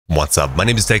What's up, my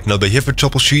name is Technoba here for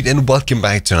Troubleshoot and welcome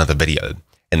back to another video.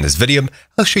 In this video,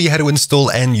 I'll show you how to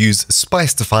install and use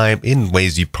Spicetify in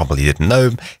ways you probably didn't know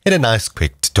in a nice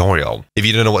quick tutorial. If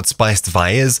you don't know what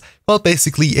Spicetify is, well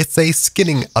basically it's a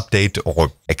skinning update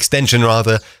or extension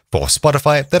rather for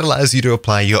Spotify that allows you to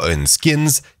apply your own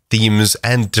skins, themes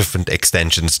and different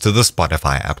extensions to the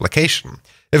Spotify application.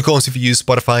 Of course, if you use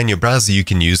Spotify in your browser, you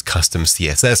can use custom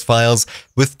CSS files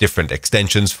with different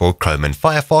extensions for Chrome and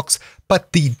Firefox,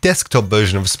 but the desktop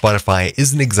version of Spotify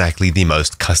isn't exactly the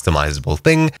most customizable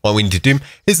thing. What we need to do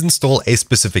is install a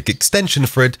specific extension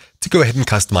for it to go ahead and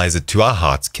customize it to our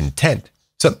heart's content.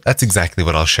 So that's exactly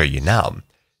what I'll show you now.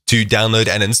 To download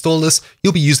and install this,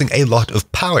 you'll be using a lot of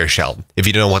PowerShell. If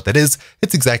you don't know what that is,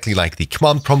 it's exactly like the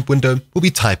command prompt window. We'll be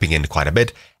typing in quite a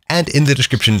bit. And in the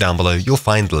description down below, you'll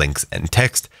find links and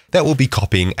text that we'll be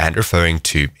copying and referring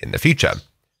to in the future.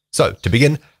 So to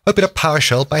begin, open up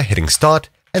PowerShell by hitting Start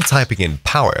and typing in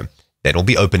Power. Then we'll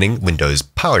be opening Windows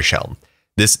PowerShell.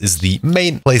 This is the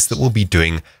main place that we'll be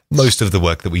doing most of the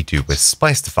work that we do with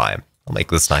Spicetify. I'll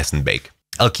make this nice and big.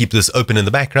 I'll keep this open in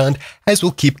the background as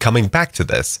we'll keep coming back to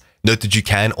this. Note that you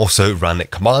can also run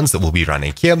commands that we'll be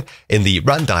running here in the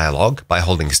Run dialog by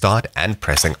holding Start and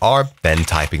pressing R, then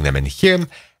typing them in here.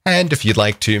 And if you'd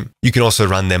like to, you can also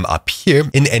run them up here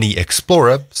in any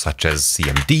explorer, such as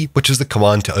cmd, which is the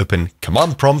command to open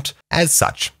command prompt as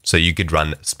such. So you could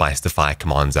run Spicetify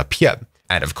commands up here.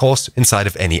 And of course, inside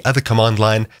of any other command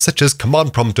line, such as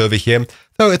command prompt over here,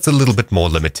 though it's a little bit more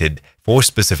limited for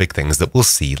specific things that we'll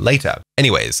see later.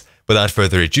 Anyways, without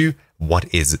further ado,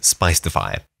 what is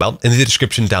Spicetify? Well, in the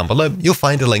description down below, you'll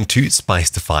find a link to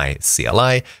Spicetify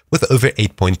CLI with over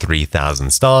 8.3 thousand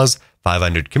stars,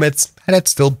 500 commits, and it's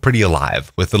still pretty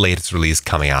alive with the latest release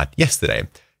coming out yesterday,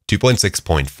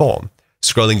 2.6.4.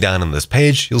 Scrolling down on this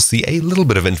page, you'll see a little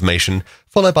bit of information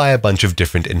followed by a bunch of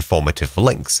different informative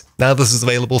links. Now this is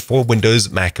available for Windows,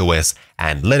 macOS,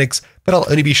 and Linux, but I'll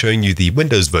only be showing you the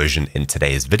Windows version in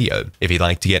today's video. If you'd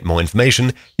like to get more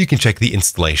information, you can check the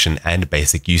installation and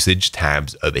basic usage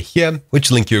tabs over here, which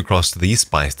link you across to the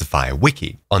Spicetify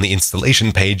wiki. On the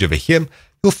installation page over here,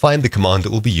 you'll find the command that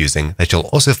we'll be using that you'll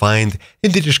also find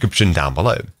in the description down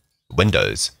below.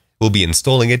 Windows. We'll be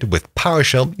installing it with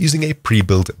PowerShell using a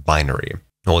pre-built binary.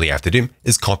 All you have to do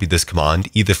is copy this command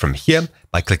either from here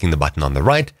by clicking the button on the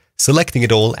right, selecting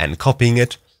it all and copying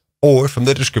it, or from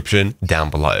the description down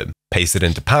below. Paste it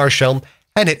into PowerShell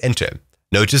and hit enter.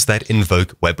 Notice that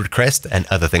invoke web request and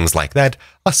other things like that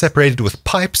are separated with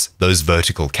pipes, those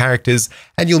vertical characters,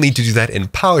 and you'll need to do that in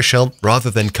PowerShell rather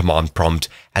than command prompt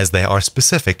as they are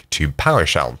specific to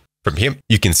PowerShell. From here,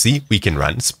 you can see we can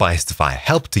run Spicetify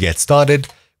help to get started,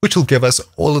 which will give us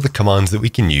all of the commands that we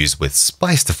can use with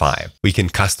Spicetify. We can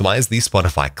customize the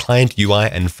Spotify client UI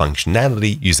and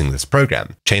functionality using this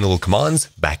program. Chainable commands,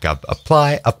 backup,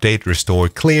 apply, update, restore,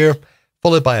 clear,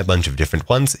 followed by a bunch of different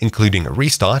ones, including a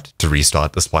restart to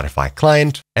restart the Spotify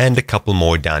client, and a couple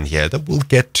more down here that we'll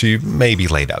get to maybe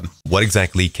later. What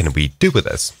exactly can we do with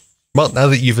this? Well, now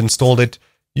that you've installed it,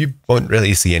 you won't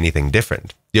really see anything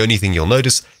different. The only thing you'll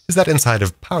notice is that inside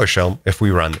of PowerShell, if we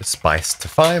run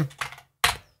Spicetify,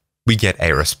 we get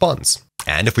a response.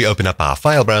 And if we open up our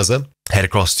file browser, head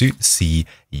across to C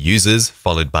users,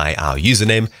 followed by our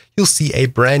username, you'll see a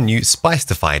brand new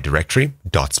Spicetify directory,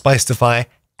 .spicetify,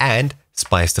 and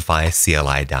Spicetify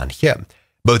CLI down here.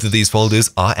 Both of these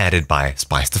folders are added by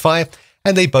Spicetify,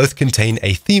 and they both contain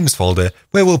a themes folder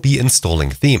where we'll be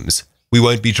installing themes. We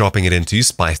won't be dropping it into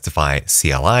Spicetify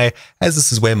CLI, as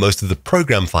this is where most of the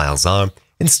program files are.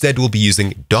 Instead, we'll be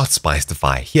using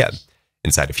 .spicetify here.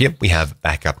 Inside of here, we have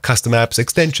backup custom apps,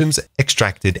 extensions,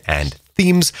 extracted, and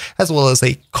themes, as well as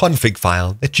a config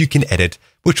file that you can edit,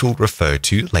 which we'll refer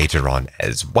to later on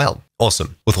as well.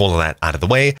 Awesome. With all of that out of the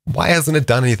way, why hasn't it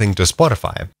done anything to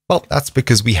Spotify? Well, that's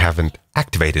because we haven't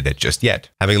activated it just yet.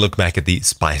 Having a look back at the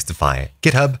Spicetify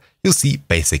GitHub, you'll see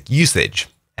basic usage.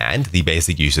 And the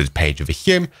basic usage page over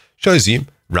here shows you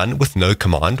run with no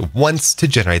command once to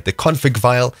generate the config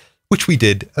file, which we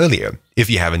did earlier. If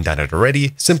you haven't done it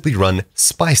already, simply run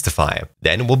Spicetify.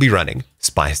 Then we'll be running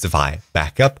Spicetify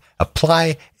backup,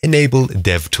 apply,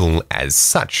 enable-devtool as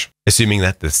such, assuming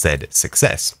that this said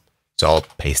success. So I'll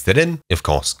paste it in, of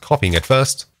course, copying it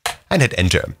first, and hit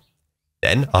enter.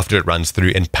 Then, after it runs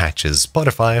through and patches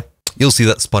Spotify, you'll see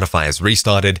that Spotify has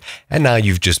restarted, and now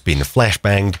you've just been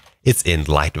flashbanged. It's in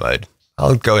Lightmode.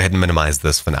 I'll go ahead and minimize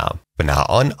this for now. From now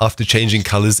on, after changing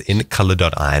colors in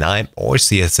color.ini or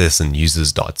CSS in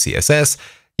users.css,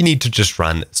 you need to just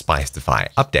run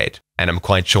Spicetify update. And I'm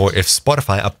quite sure if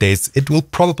Spotify updates, it will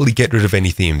probably get rid of any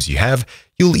themes you have.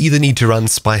 You'll either need to run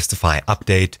Spicetify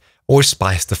update or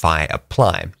Spicetify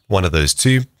Apply. One of those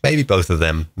two, maybe both of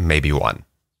them, maybe one.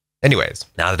 Anyways,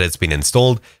 now that it's been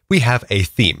installed, we have a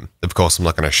theme. Of course, I'm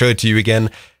not going to show it to you again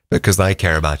because I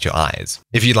care about your eyes.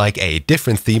 If you'd like a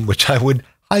different theme, which I would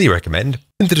highly recommend,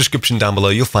 in the description down below,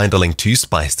 you'll find a link to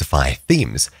Spicetify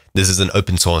Themes. This is an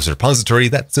open source repository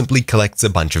that simply collects a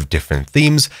bunch of different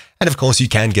themes, and of course you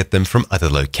can get them from other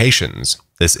locations.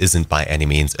 This isn't by any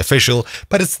means official,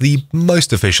 but it's the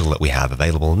most official that we have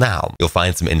available now. You'll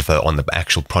find some info on the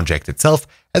actual project itself,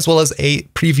 as well as a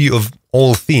preview of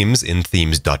all themes in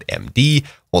themes.md,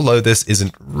 although this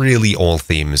isn't really all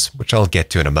themes, which I'll get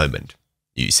to in a moment.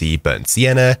 You see Burnt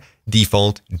Sienna,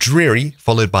 Default, Dreary,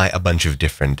 followed by a bunch of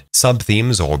different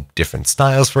sub-themes or different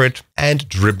styles for it, and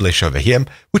Dribbblish over here,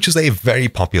 which is a very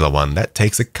popular one that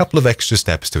takes a couple of extra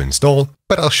steps to install,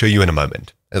 but I'll show you in a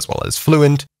moment, as well as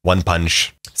Fluent, One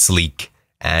Punch, Sleek,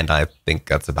 and I think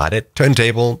that's about it.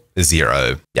 Turntable,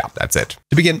 0. Yeah, that's it.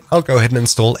 To begin, I'll go ahead and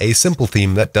install a simple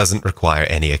theme that doesn't require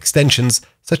any extensions,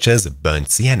 such as Burnt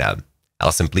Sienna.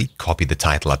 I'll simply copy the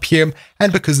title up here,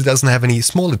 and because it doesn't have any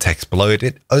smaller text below it,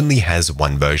 it only has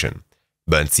one version.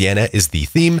 Burnt Sienna is the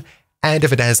theme, and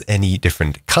if it has any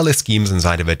different color schemes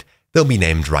inside of it, they'll be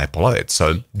named right below it,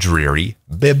 so Dreary,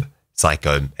 Bib,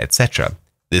 Psycho, etc.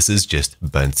 This is just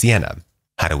Burnt Sienna.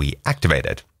 How do we activate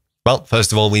it? Well,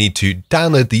 first of all, we need to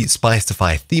download the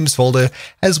Spicetify Themes folder,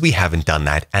 as we haven't done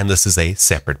that, and this is a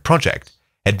separate project.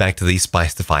 Head back to the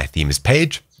Spicetify Themes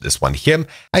page, this one here,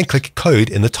 and click Code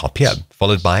in the top here,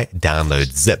 followed by Download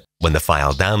Zip. When the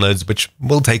file downloads, which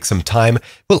will take some time,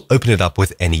 we'll open it up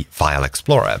with any file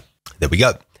explorer. There we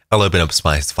go. I'll open up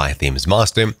Spicetify Themes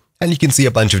Master, and you can see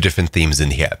a bunch of different themes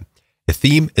in here. A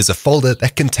theme is a folder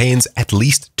that contains at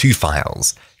least 2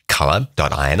 files,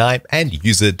 color.ini and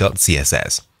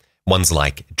user.css. Ones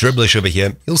like Dribbblish over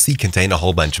here, you'll see contain a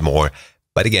whole bunch more,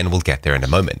 but again, we'll get there in a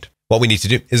moment. What we need to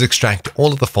do is extract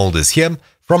all of the folders here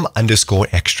from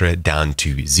 _extra down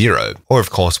to 0, or of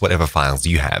course, whatever files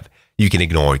you have. You can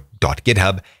ignore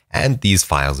 .github and these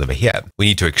files over here. We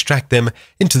need to extract them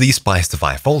into the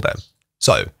Spicetify folder.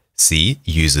 So C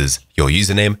uses your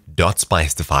username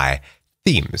 .spicetify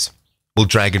themes. We'll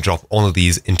drag and drop all of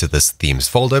these into this themes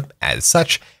folder as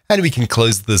such, and we can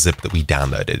close the zip that we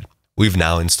downloaded. We've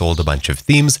now installed a bunch of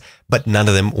themes, but none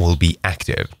of them will be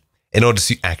active. In order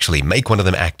to actually make one of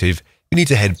them active, we need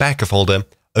to head back a folder,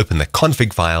 open the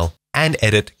config file, and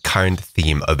edit current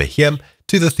theme over here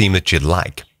to the theme that you'd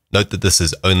like. Note that this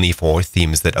is only for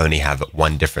themes that only have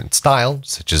one different style,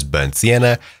 such as Burnt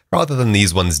Sienna, rather than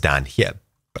these ones down here,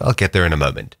 but I'll get there in a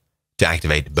moment. To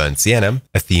activate Burnt Sienna,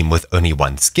 a theme with only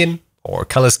one skin or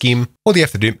color scheme, all you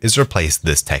have to do is replace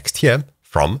this text here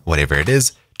from whatever it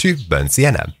is to Burnt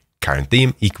Sienna. Current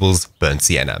theme equals Burnt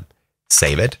Sienna.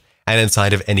 Save it, and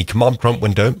inside of any command prompt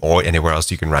window or anywhere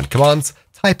else you can run commands,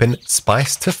 type in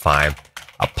Spicetify,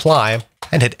 apply,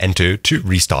 and hit enter to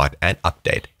restart and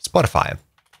update Spotify.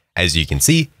 As you can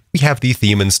see, we have the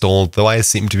theme installed, though I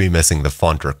seem to be missing the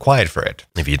font required for it.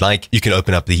 If you'd like, you can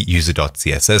open up the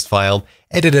user.css file,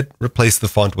 edit it, replace the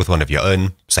font with one of your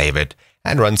own, save it,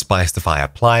 and run Spicetify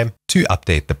apply to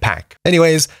update the pack.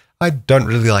 Anyways, I don't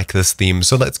really like this theme,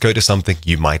 so let's go to something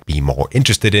you might be more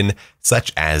interested in,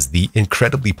 such as the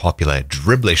incredibly popular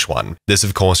Dribbblish one. This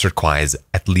of course requires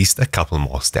at least a couple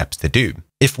more steps to do.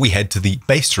 If we head to the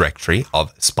base directory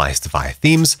of Spicetify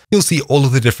Themes, you'll see all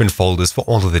of the different folders for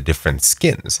all of the different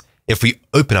skins. If we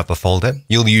open up a folder,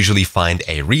 you'll usually find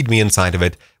a README inside of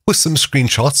it with some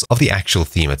screenshots of the actual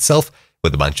theme itself,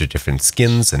 with a bunch of different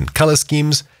skins and color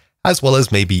schemes, as well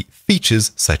as maybe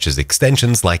features such as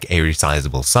extensions like a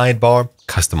resizable sidebar,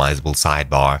 customizable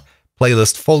sidebar,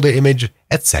 playlist folder image,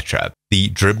 etc. The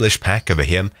Dribbblish pack over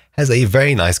here has a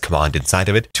very nice command inside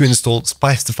of it to install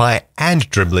Spicetify and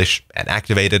Dribbblish and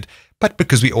activate it, but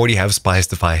because we already have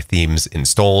Spicetify themes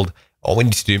installed, all we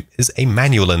need to do is a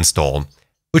manual install,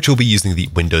 which we'll be using the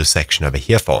Windows section over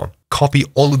here for. Copy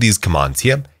all of these commands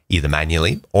here, either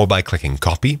manually or by clicking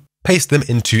copy, paste them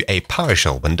into a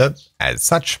PowerShell window as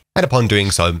such, and upon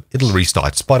doing so, it'll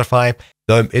restart Spotify,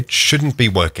 though it shouldn't be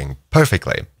working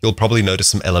perfectly. You'll probably notice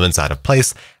some elements out of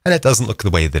place, and it doesn't look the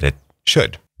way that it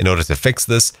should. In order to fix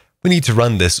this, we need to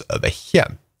run this over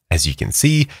here. As you can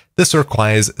see, this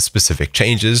requires specific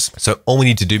changes, so all we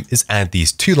need to do is add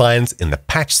these 2 lines in the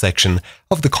patch section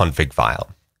of the config file.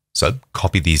 So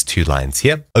copy these 2 lines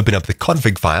here, open up the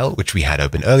config file, which we had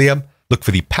open earlier, look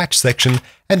for the patch section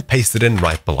and paste it in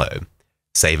right below.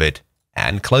 Save it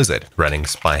and close it. Running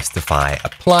Spicetify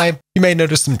apply. You may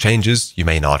notice some changes, you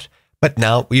may not, but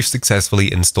now we've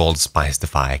successfully installed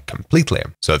Spicetify completely.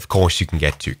 So of course you can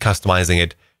get to customizing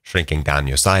it, shrinking down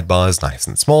your sidebars nice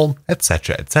and small,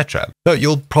 etc, etc. So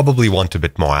you'll probably want a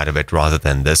bit more out of it rather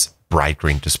than this bright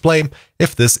green display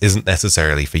if this isn't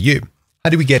necessarily for you. How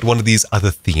do we get one of these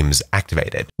other themes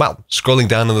activated? Well, scrolling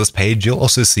down on this page, you'll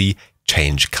also see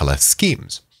change color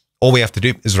schemes. All we have to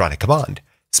do is run a command,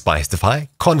 Spicetify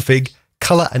config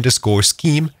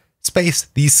color_scheme space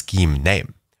the scheme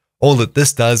name. All that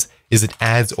this does is it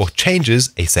adds or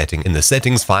changes a setting in the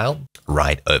settings file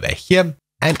right over here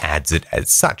and adds it as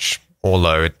such,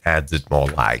 although it adds it more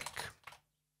like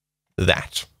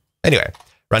that. Anyway,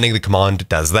 running the command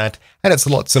does that, and it's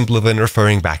a lot simpler than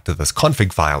referring back to this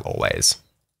config file always.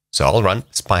 So I'll run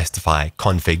Spicetify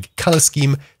config color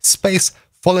scheme space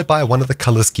followed by one of the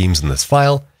color schemes in this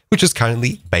file, which is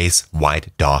currently base,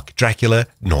 white, dark, Dracula,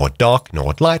 Nord dark,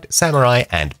 Nord light, samurai,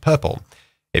 and purple.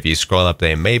 If you scroll up,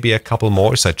 there may be a couple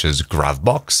more, such as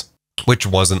Gravbox, which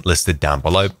wasn't listed down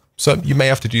below, so you may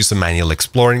have to do some manual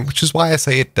exploring, which is why I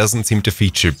say it doesn't seem to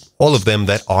feature all of them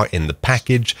that are in the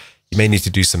package. You may need to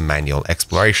do some manual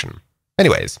exploration.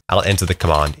 Anyways, I'll enter the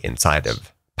command inside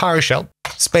of PowerShell,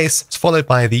 space, followed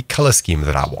by the color scheme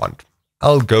that I want.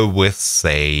 I'll go with,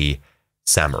 say,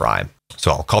 Samurai.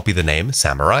 So I'll copy the name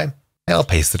Samurai, and I'll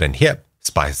paste it in here.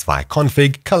 Spicetify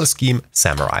config color scheme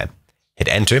Samurai. Hit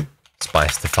enter,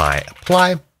 Spicetify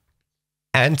apply,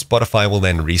 and Spotify will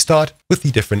then restart with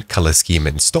the different color scheme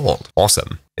installed.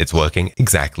 Awesome. It's working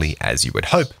exactly as you would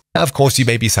hope. Now, of course, you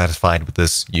may be satisfied with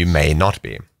this, you may not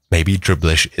be. Maybe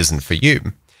Dribbblish isn't for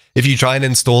you. If you try and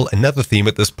install another theme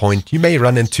at this point, you may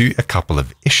run into a couple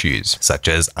of issues, such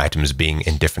as items being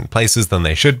in different places than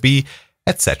they should be,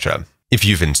 etc. If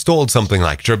you've installed something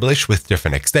like Dribbblish with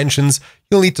different extensions,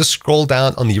 you'll need to scroll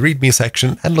down on the README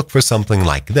section and look for something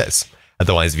like this.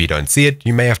 Otherwise, if you don't see it,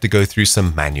 you may have to go through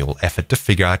some manual effort to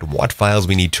figure out what files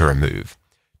we need to remove.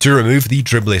 To remove the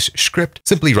Dribbblish script,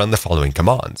 simply run the following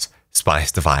commands.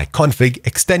 Spicetify config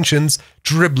extensions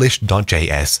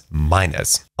dribbblish.js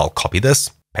minus. I'll copy this,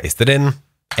 paste it in,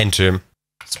 enter,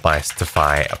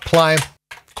 Spicetify apply,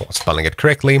 of course spelling it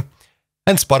correctly,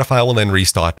 and Spotify will then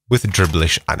restart with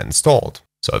Dribbblish uninstalled.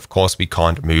 So of course we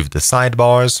can't move the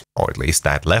sidebars, or at least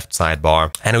that left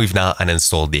sidebar, and we've now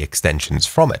uninstalled the extensions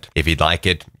from it. If you'd like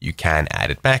it, you can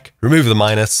add it back, remove the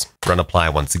minus, run apply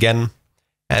once again,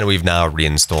 and we've now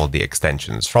reinstalled the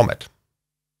extensions from it.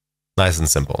 Nice and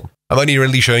simple. I'm only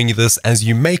really showing you this as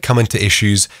you may come into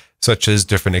issues such as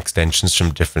different extensions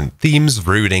from different themes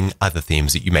ruining other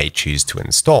themes that you may choose to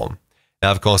install.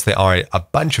 Now, of course, there are a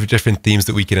bunch of different themes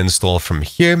that we can install from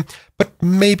here, but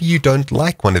maybe you don't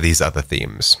like one of these other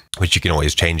themes, which you can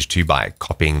always change to by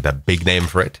copying the big name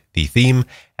for it, the theme,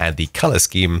 and the color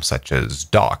scheme, such as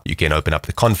dark. You can open up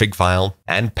the config file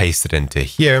and paste it into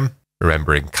here,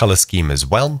 remembering color scheme as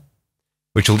well,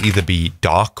 which will either be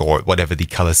dark or whatever the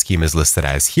color scheme is listed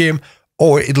as here,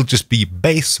 or it'll just be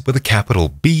base with a capital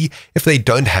B if they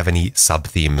don't have any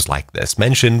sub-themes like this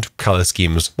mentioned, color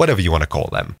schemes, whatever you want to call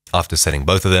them. After setting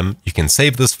both of them, you can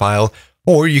save this file,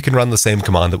 or you can run the same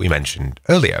command that we mentioned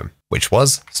earlier, which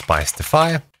was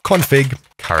Spicetify config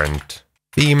current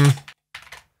theme,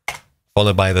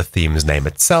 followed by the theme's name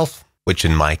itself, which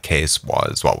in my case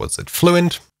was, what was it,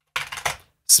 Fluent,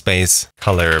 space,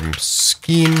 color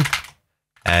scheme,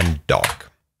 and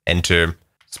dark. Enter,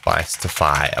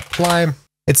 Spicetify apply.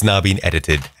 It's now been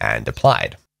edited and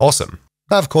applied. Awesome.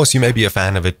 Now, of course, you may be a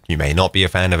fan of it, you may not be a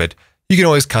fan of it. You can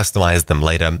always customize them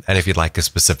later, and if you'd like a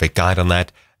specific guide on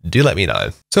that, do let me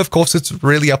know. So, of course, it's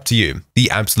really up to you. The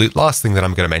absolute last thing that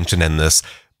I'm going to mention in this,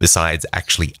 besides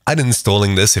actually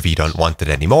uninstalling this if you don't want it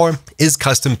anymore, is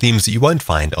custom themes that you won't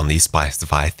find on the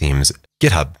Spicetify Themes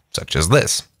GitHub, such as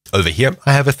this. Over here,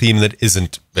 I have a theme that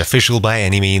isn't official by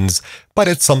any means, but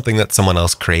it's something that someone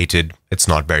else created. It's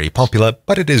not very popular,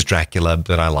 but it is Dracula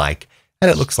that I like, and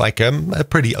it looks like a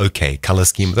pretty okay color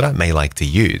scheme that I may like to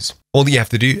use. All you have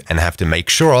to do and have to make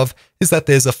sure of is that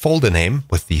there's a folder name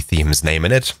with the theme's name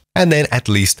in it, and then at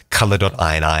least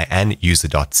color.ini and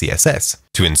user.css.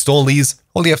 To install these,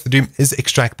 all you have to do is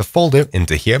extract the folder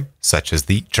into here, such as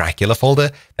the Dracula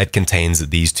folder that contains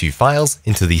these two files,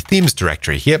 into the themes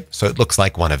directory here, so it looks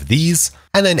like one of these,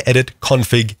 and then edit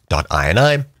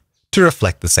config.ini to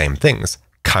reflect the same things.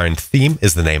 Current theme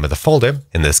is the name of the folder,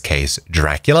 in this case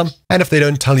Dracula, and if they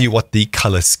don't tell you what the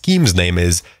color scheme's name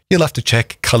is, you'll have to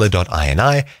check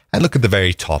color.ini and look at the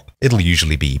very top. It'll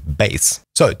usually be base.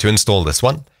 So to install this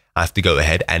one, I have to go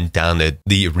ahead and download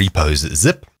the repos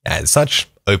zip as such,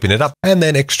 open it up, and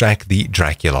then extract the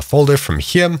Dracula folder from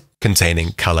here,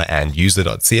 containing color and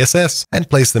user.css and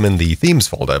place them in the themes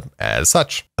folder as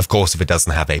such. Of course, if it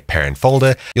doesn't have a parent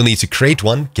folder, you'll need to create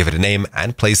one, give it a name,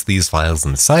 and place these files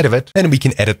inside of it. And we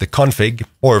can edit the config,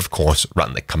 or of course,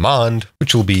 run the command,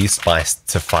 which will be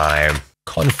Spicetify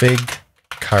config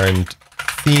current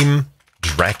theme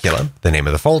Dracula, the name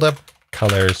of the folder,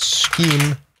 color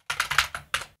scheme,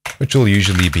 which will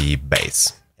usually be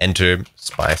base. Enter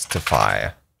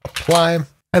Spicetify, apply,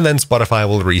 and then Spotify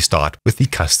will restart with the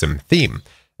custom theme.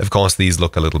 Of course, these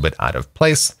look a little bit out of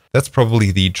place. That's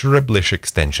probably the Dribbblish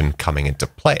extension coming into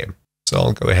play. So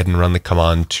I'll go ahead and run the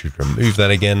command to remove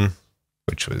that again,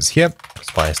 which was here,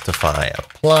 Spicetify,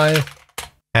 apply,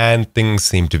 and things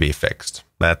seem to be fixed.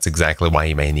 That's exactly why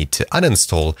you may need to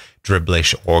uninstall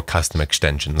Dribbblish or custom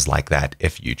extensions like that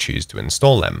if you choose to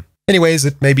install them. Anyways,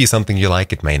 it may be something you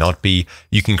like, it may not be.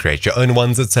 You can create your own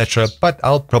ones, etc. But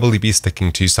I'll probably be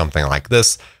sticking to something like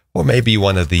this, or maybe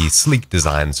one of the sleek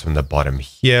designs from the bottom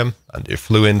here under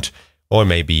Fluent, or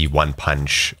maybe One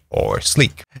Punch or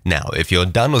Sleek. Now, if you're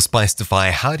done with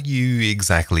Spicetify, how do you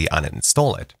exactly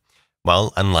uninstall it?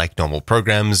 Well, unlike normal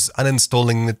programs,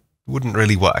 uninstalling it wouldn't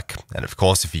really work. And of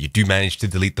course, if you do manage to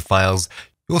delete the files,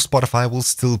 your Spotify will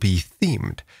still be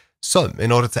themed. So,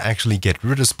 in order to actually get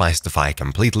rid of Spicetify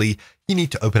completely, you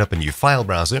need to open up a new file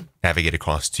browser, navigate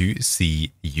across to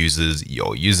C users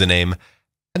your username,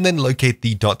 and then locate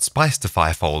the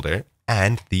 .spicetify folder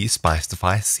and the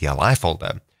Spicetify CLI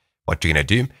folder. What you're going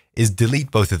to do is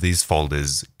delete both of these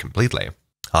folders completely.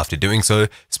 After doing so,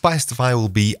 Spicetify will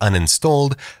be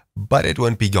uninstalled, but it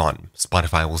won't be gone.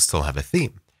 Spotify will still have a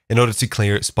theme. In order to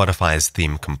clear Spotify's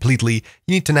theme completely,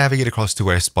 you need to navigate across to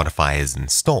where Spotify is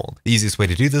installed. The easiest way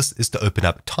to do this is to open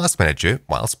up Task Manager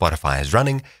while Spotify is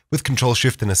running with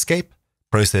Control-Shift and Escape,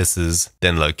 Processes,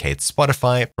 then locate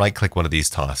Spotify, right-click one of these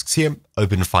tasks here,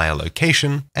 open File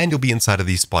Location, and you'll be inside of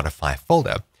the Spotify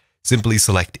folder. Simply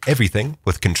select everything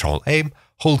with Control-A,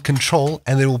 hold Control,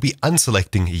 and then we'll be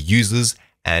unselecting Users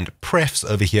and Prefs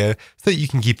over here so that you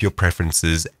can keep your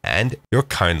preferences and your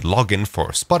current login for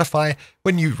Spotify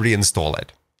when you reinstall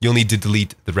it. You'll need to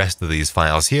delete the rest of these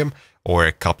files here, or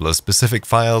a couple of specific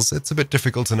files. It's a bit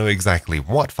difficult to know exactly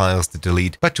what files to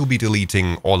delete, but you'll be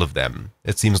deleting all of them.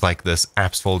 It seems like this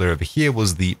apps folder over here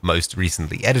was the most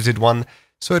recently edited one,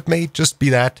 so it may just be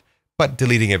that, but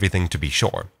deleting everything to be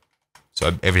sure.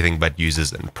 So everything but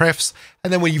users and prefs,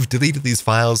 and then when you've deleted these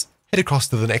files, head across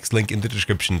to the next link in the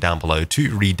description down below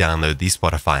to re-download the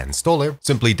Spotify installer.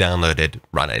 Simply download it,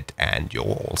 run it, and you're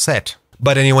all set.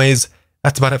 But anyways,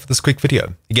 that's about it for this quick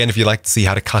video. Again, if you'd like to see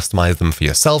how to customize them for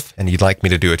yourself and you'd like me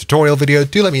to do a tutorial video,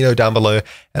 do let me know down below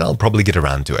and I'll probably get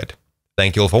around to it.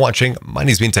 Thank you all for watching. My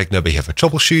name's been TechNoba here for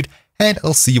Troubleshoot, and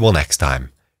I'll see you all next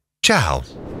time. Ciao!